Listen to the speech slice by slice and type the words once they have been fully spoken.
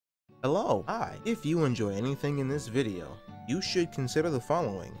Hello, hi. If you enjoy anything in this video, you should consider the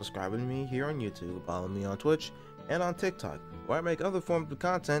following: subscribing to me here on YouTube, follow me on Twitch, and on TikTok, where I make other forms of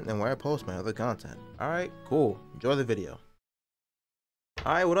content and where I post my other content. Alright, cool. Enjoy the video.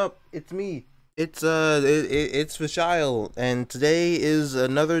 Alright, what up? It's me. It's Vishal, and today is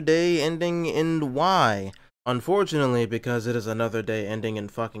another day ending in Y. Unfortunately, because it is another day ending in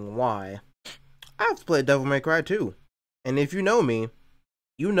fucking Y, I have to play Devil May Cry 2. And if you know me,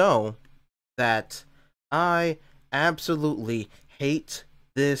 you know that I absolutely hate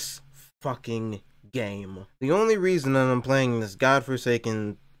this fucking game. The only reason that I'm playing this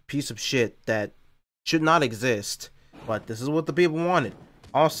godforsaken piece of shit that should not exist, but this is what the people wanted.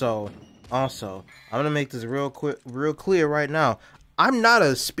 Also, I'm gonna make this real clear right now. I'm not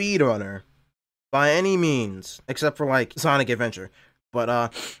a speedrunner by any means, except for like Sonic Adventure. But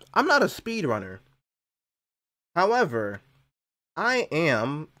I'm not a speedrunner. However, I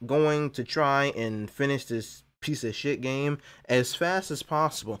am going to try and finish this piece of shit game as fast as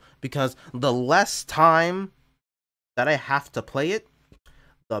possible, because the less time that I have to play it,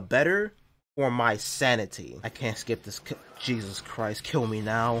 the better for my sanity. I can't skip this. Jesus Christ, kill me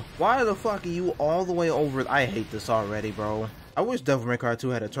now. Why the fuck are you all the way over? I hate this already, bro. I wish Devil May Cry 2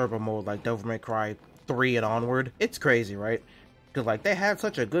 had a turbo mode like Devil May Cry 3 and onward. It's crazy, right? Because like they had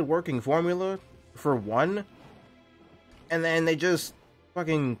such a good working formula for 1, and then they just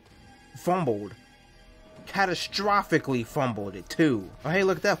fucking fumbled. Catastrophically fumbled it too. Oh, hey,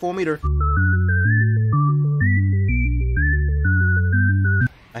 look at that, 4 meter.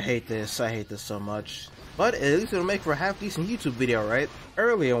 I hate this so much. But at least it'll make for a half-decent YouTube video, right?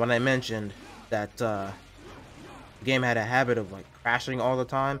 Earlier when I mentioned that the game had a habit of like crashing all the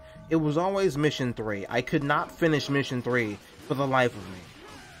time, it was always mission 3. I could not finish mission 3 for the life of me.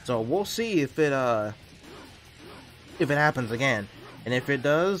 So we'll see if it happens again. And if it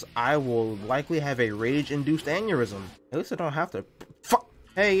does, I will likely have a rage-induced aneurysm. At least I don't have to. Fuck.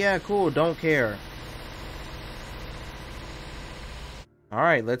 Hey, yeah, cool. Don't care.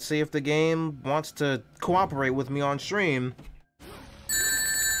 Alright, let's see if the game wants to cooperate with me on stream.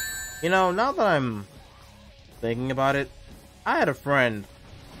 You know, now that I'm thinking about it, I had a friend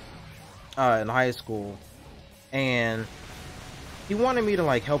in high school, and he wanted me to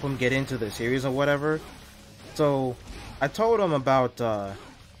like help him get into the series or whatever. So I told him about the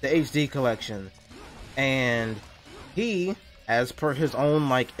HD collection, and he, as per his own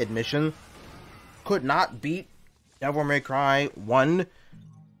like admission, could not beat Devil May Cry 1,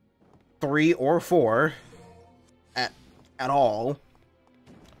 3, or 4 at all.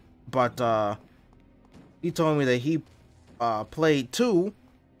 But he told me that he played 2,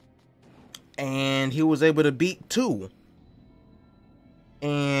 and he was able to beat 2,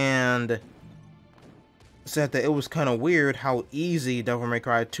 and said that it was kind of weird how easy Devil May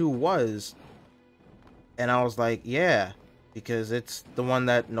Cry 2 was. And I was like, yeah, because it's the one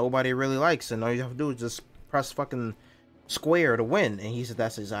that nobody really likes, and all you have to do is just press fucking square to win. And he said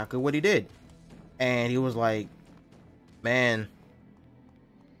that's exactly what he did. And he was like, man,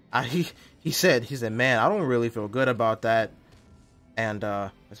 he said, man, I don't really feel good about that. And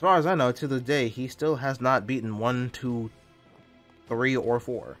as far as I know, to this day, he still has not beaten 1, 2, 3, or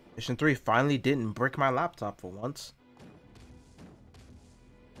 4. Mission 3 finally didn't brick my laptop for once.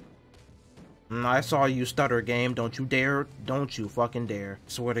 I saw you stutter, game. Don't you dare. Don't you fucking dare.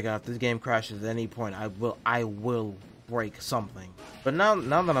 Swear to God, if this game crashes at any point, I will break something. But now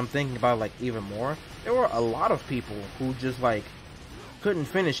that I'm thinking about it, like, even more, there were a lot of people who just, like, couldn't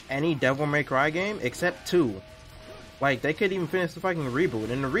finish any Devil May Cry game except 2. Like, they couldn't even finish the fucking reboot.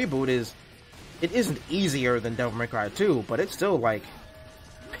 And the reboot it isn't easier than Devil May Cry 2, but it's still, like,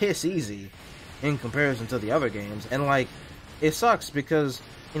 piss easy in comparison to the other games. And like, it sucks because,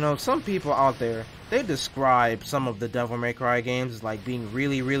 you know, some people out there, they describe some of the Devil May Cry games as like being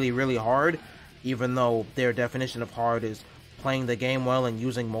really hard, even though their definition of hard is playing the game well and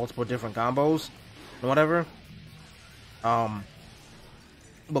using multiple different combos and whatever. But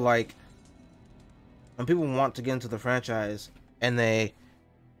like, when people want to get into the franchise and they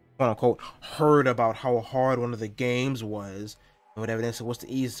quote unquote heard about how hard one of the games was and whatever, then so what's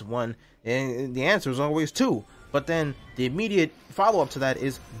the easiest one, and the answer is always 2. But then the immediate follow-up to that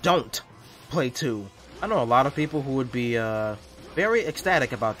is don't play 2. I know a lot of people who would be very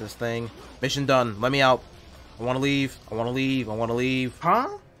ecstatic about this thing. Mission done, let me out. I want to leave, I want to leave, I want to leave. Huh?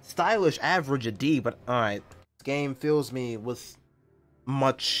 Stylish average a D, but alright. This game fills me with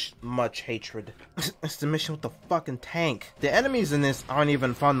much hatred. It's the mission with the fucking tank. The enemies in this aren't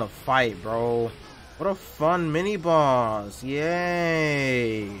even fun to fight, bro. What a fun mini boss.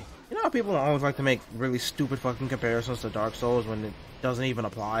 Yay. You know, people always like to make really stupid fucking comparisons to Dark Souls when it doesn't even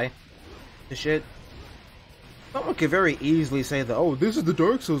apply to shit. Someone could very easily say that, oh, this is the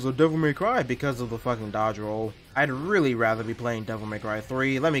Dark Souls of Devil May Cry because of the fucking dodge roll. I'd really rather be playing Devil May Cry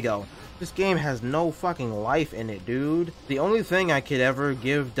 3. Let me go. This game has no fucking life in it, dude. The only thing I could ever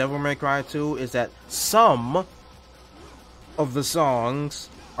give Devil May Cry 2 is that some of the songs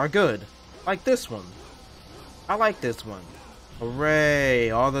are good. Like this one. I like this one.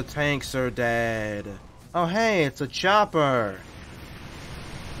 Hooray, all the tanks are dead. Oh hey, it's a chopper.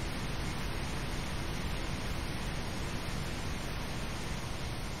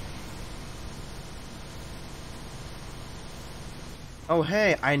 Oh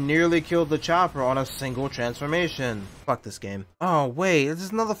hey, I nearly killed the chopper on a single transformation. Fuck this game. Oh wait, this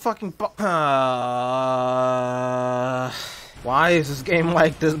is another fucking why is this game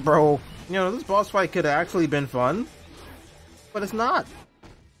like this, bro? You know, this boss fight could have actually been fun. But it's not.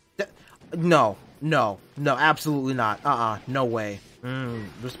 No, absolutely not. No way.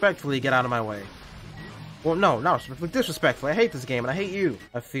 Respectfully, get out of my way. Well, no, not respectfully, disrespectfully. I hate this game and I hate you.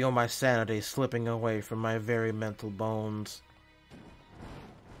 I feel my sanity slipping away from my very mental bones.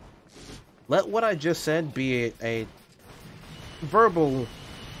 Let what I just said be a verbal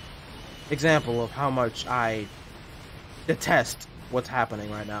example of how much I detest what's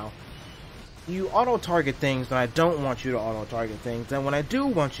happening right now. You auto-target things when I don't want you to auto-target things, and when I do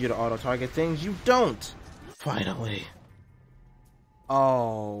want you to auto-target things, you don't. Finally.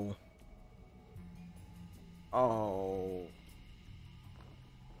 Oh.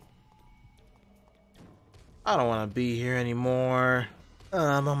 I don't want to be here anymore.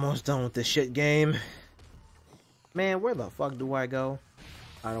 I'm almost done with this shit game. Man, where the fuck do I go?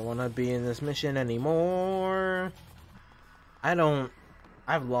 I don't want to be in this mission anymore.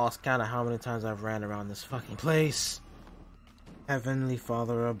 I've lost count of how many times I've ran around this fucking place. Heavenly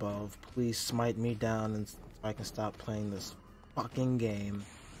Father above, please smite me down and so I can stop playing this fucking game.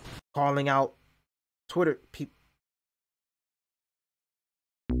 Calling out Twitter people.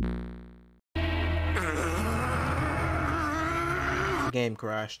 Game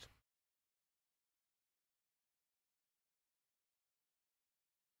crashed.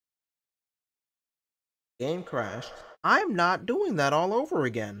 Game crashed. I'm not doing that all over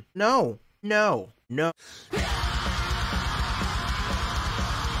again. No.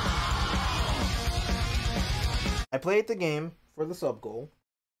 I played the game for the sub goal.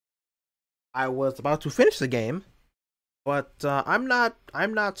 I was about to finish the game, but I'm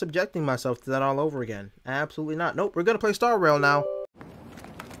not subjecting myself to that all over again. Absolutely not. Nope, we're gonna play Star Rail now.